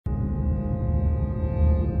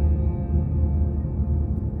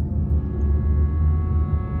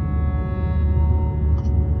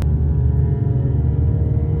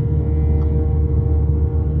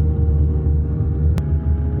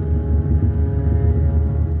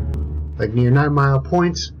like near 9 Mile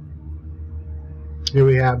Point. Here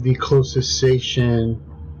we have the closest station,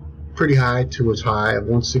 pretty high to its high of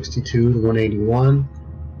 162 to 181.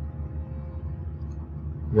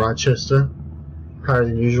 Rochester, higher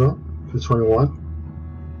than usual, 221.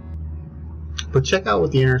 But check out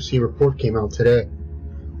what the NRC report came out today.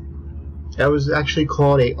 That was actually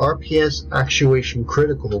called a RPS actuation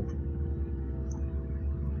critical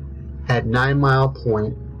at 9 Mile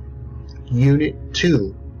Point, Unit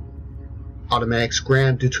 2, automatic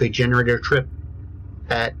scram due to a generator trip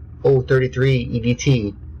at 033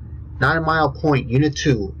 EDT. 9 Mile Point, Unit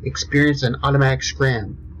 2, experienced an automatic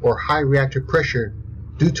scram or high reactor pressure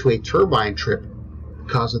due to a turbine trip.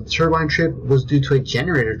 Because of the turbine trip was due to a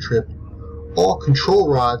generator trip, all control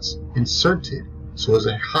rods inserted, so it was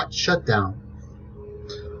a hot shutdown.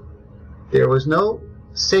 There was no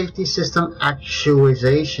safety system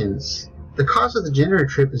actualizations. The cause of the generator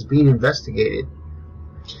trip is being investigated.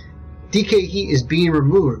 Decay heat is being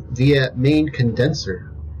removed via main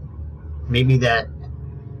condenser. Maybe that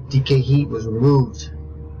decay heat was removed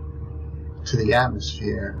to the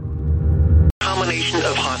atmosphere. Combination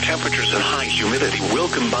of hot temperatures and high humidity will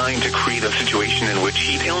combine to create a situation in which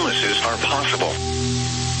heat illnesses are possible.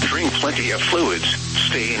 Drink plenty of fluids,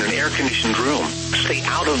 stay in an air-conditioned room, stay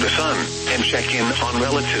out of the sun, and check in on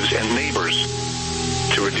relatives and neighbors.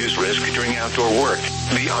 To reduce risk during outdoor work,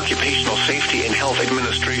 the Occupational Safety and Health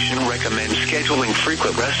Administration recommends scheduling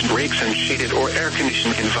frequent rest breaks in shaded or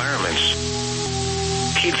air-conditioned environments.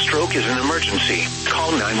 Heat stroke is an emergency.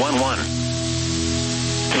 Call 911.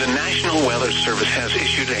 The National Weather Service has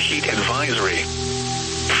issued a heat advisory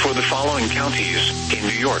for the following counties in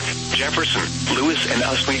New York: Jefferson, Lewis, and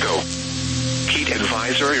Oswego. Heat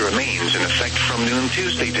advisory remains in effect from noon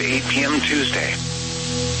Tuesday to 8 p.m. Tuesday.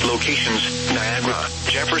 Locations: Niagara,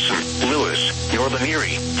 Jefferson, Lewis, Northern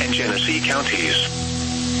Erie, and Genesee counties.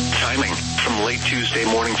 Timing: from late Tuesday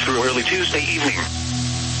morning through early Tuesday evening.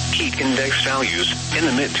 Heat index values in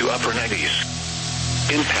the mid to upper 90s.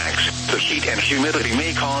 Impacts: the heat and humidity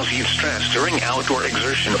may cause heat stress during outdoor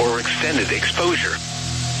exertion or extended exposure.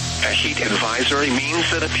 A heat advisory means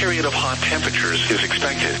that a period of hot temperatures is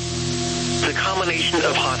expected. The combination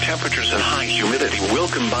of hot temperatures and high humidity will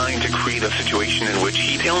combine to create a situation in which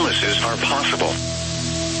heat illnesses are possible.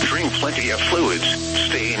 Drink plenty of fluids,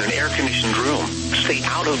 stay in an air-conditioned room, stay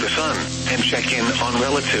out of the sun, and check in on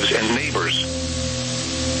relatives and neighbors.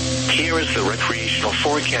 Here is the recreational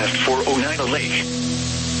forecast for Oneida Lake.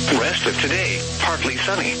 Rest of today, partly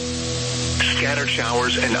sunny. Scattered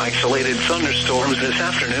showers and isolated thunderstorms this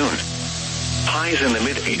afternoon. Highs in the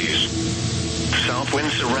mid-80s. South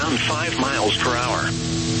winds around 5 miles per hour.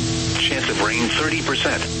 Chance of rain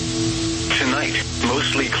 30%. Tonight,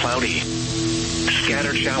 mostly cloudy.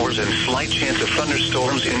 Scattered showers and slight chance of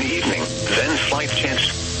thunderstorms in the evening, then slight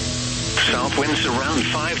chance. South winds around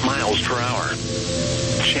 5 miles per hour.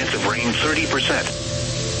 Chance of rain 30%.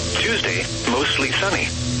 Tuesday, mostly sunny.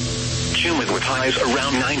 Humid with highs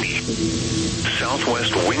around 90.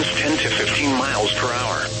 Southwest winds 10 to 15 miles per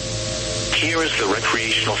hour. Here is the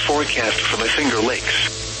recreational forecast for the Finger Lakes.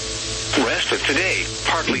 Rest of today,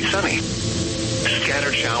 partly sunny.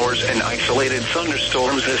 Scattered showers and isolated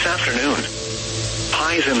thunderstorms this afternoon.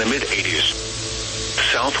 Highs in the mid-80s.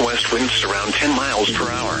 Southwest winds around 10 miles per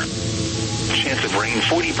hour. Chance of rain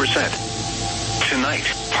 40%. Tonight,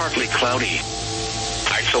 partly cloudy.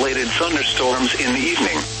 Isolated thunderstorms in the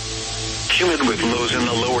evening. Humid with lows in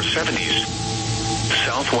the lower 70s.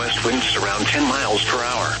 Southwest winds around 10 miles per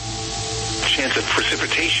hour. Chance of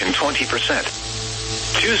precipitation 20%.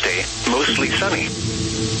 Tuesday, mostly sunny.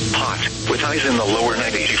 Hot, with highs in the lower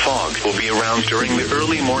 90s. Fog will be around during the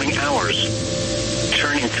early morning hours.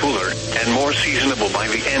 Turning cooler and more seasonable by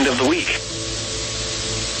the end of the week.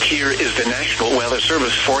 Here is the National Weather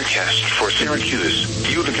Service forecast for Syracuse,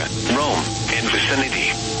 Utica, Rome, and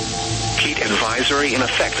vicinity. Heat advisory in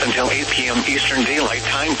effect until 8 p.m. Eastern Daylight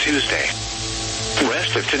Time Tuesday.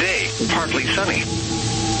 Rest of today, partly sunny.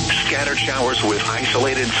 Scattered showers with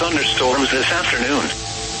isolated thunderstorms this afternoon.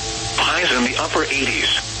 Highs in the upper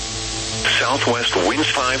 80s. Southwest winds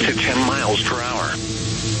 5 to 10 miles per hour.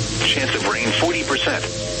 Chance of rain 40%.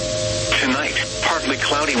 Tonight, partly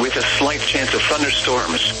cloudy with a slight chance of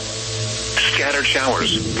thunderstorms. Scattered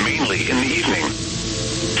showers, mainly in the evening.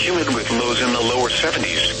 Humid with lows in the lower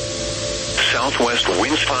 70s. Southwest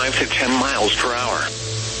winds 5 to 10 miles per hour.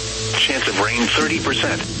 Chance of rain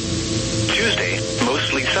 30%. Tuesday,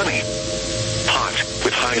 mostly sunny. Hot,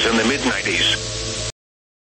 with highs in the mid-90s.